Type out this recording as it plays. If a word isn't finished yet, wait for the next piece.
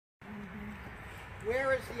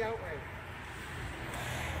Where is the outrage?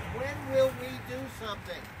 When will we do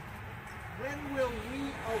something? When will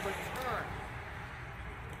we overturn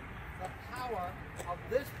the power of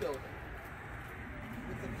this building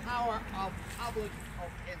with the power of public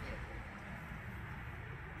opinion?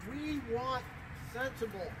 We want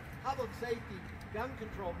sensible public safety gun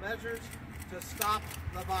control measures to stop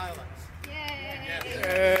the violence. Yay!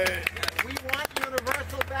 Yay. We want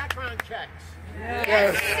universal background checks.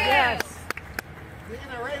 Yes. Yes. The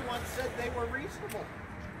NRA once said they were reasonable.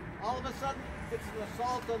 All of a sudden, it's an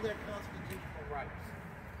assault on their constitutional rights.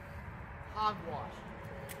 Hogwash.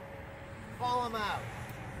 Call them out.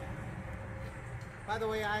 By the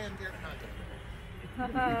way, I am their congressman.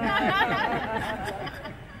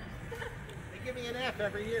 They give me an F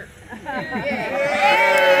every year.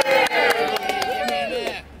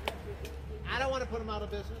 I don't want to put them out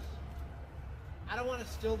of business. I don't want to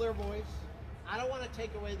still their voice. I don't want to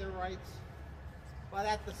take away their rights. But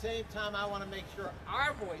at the same time, I want to make sure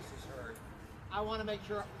our voice is heard. I want to make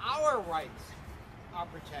sure our rights are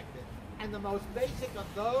protected. And the most basic of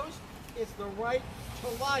those is the right to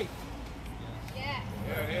life. Yes.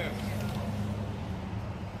 Yeah.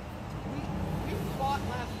 We fought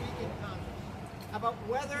last week in Congress about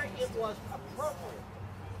whether it was appropriate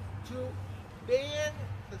to ban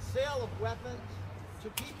the sale of weapons to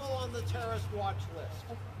people on the terrorist watch list.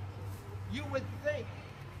 You would think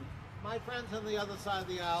my friends on the other side of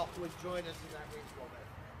the aisle would join us in that reasonable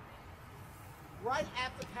measure. Right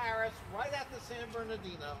after Paris, right after San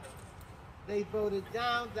Bernardino, they voted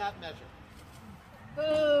down that measure.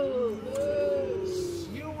 Boo!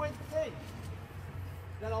 You would think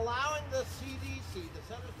that allowing the CDC, the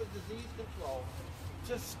Centers for Disease Control,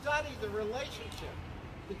 to study the relationship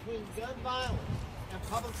between gun violence and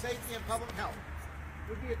public safety and public health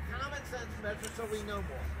would be a common sense measure so we know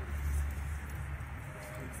more.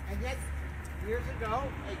 And yet, years ago,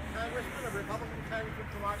 a congressman, a Republican congressman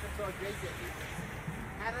from Arkansas, Jay Dickey,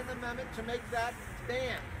 had an amendment to make that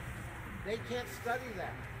ban. They can't study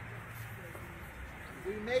that.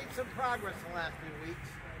 We made some progress in the last few weeks.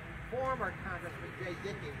 Former Congressman Jay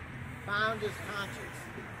Dickey found his conscience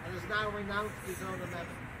and has now renounced his own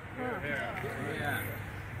amendment. Yeah.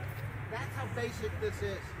 That's how basic this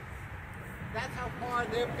is. That's how far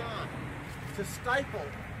they've gone to stifle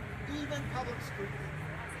even public scrutiny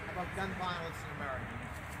about gun violence in America.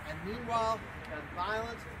 And meanwhile, gun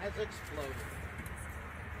violence has exploded.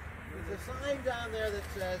 There's a sign down there that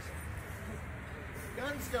says,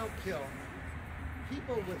 guns don't kill,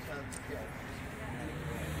 people with guns kill.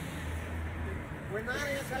 We're not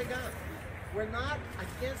anti-gun. We're not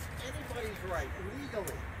against anybody's right,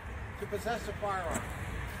 legally, to possess a firearm.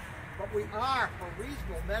 But we are for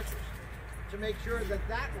reasonable measures to make sure that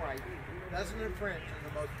that right doesn't infringe on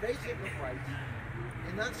the most basic of rights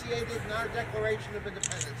enunciated in our Declaration of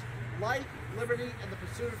Independence: life, liberty, and the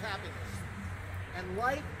pursuit of happiness. And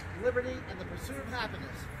life, liberty, and the pursuit of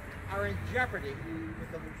happiness are in jeopardy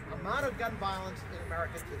with the amount of gun violence in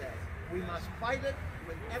America today. We must fight it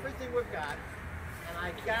with everything we've got, and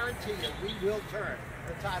I guarantee you we will turn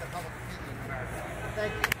the tide of public opinion in America.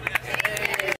 Thank you.